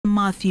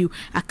Matthew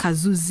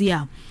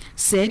Akazuzia,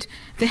 said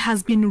there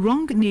has been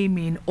wrong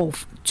naming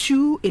of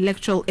 2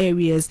 electoral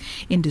areas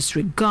in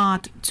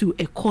disregard to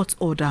a court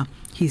order.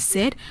 He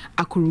said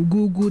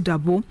Akurugugu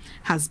Dabo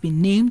has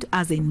been named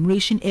as an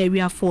enumeration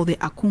area for the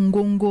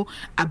Akungongo,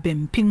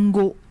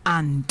 Abempingo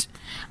and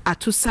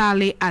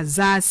Atusale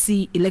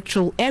Azasi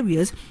electoral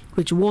areas,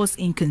 which was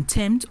in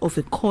contempt of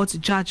a court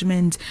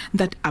judgment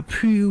that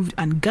approved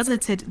and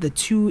gazetted the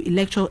 2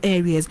 electoral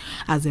areas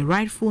as the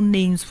rightful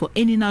names for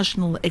any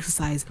national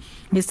exercise.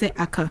 Mr.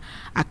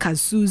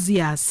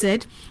 Akazuzia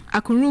said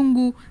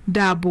Akurungu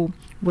Dabo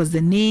was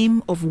the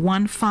name of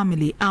one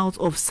family out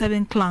of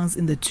 7 clans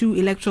in the 2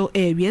 electoral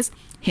areas.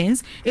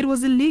 Hence, it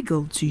was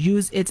illegal to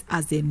use it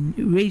as the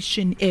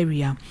enumeration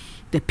area.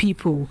 The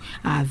people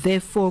are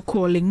therefore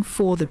calling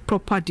for the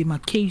proper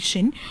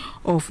demarcation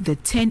of the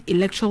 10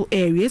 electoral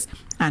areas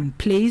and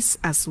place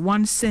as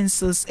one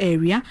census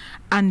area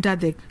under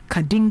the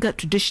Kandiga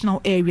traditional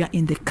area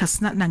in the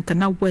Kasna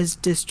Nankana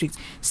West district,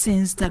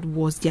 since that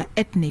was their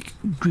ethnic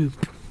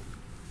group.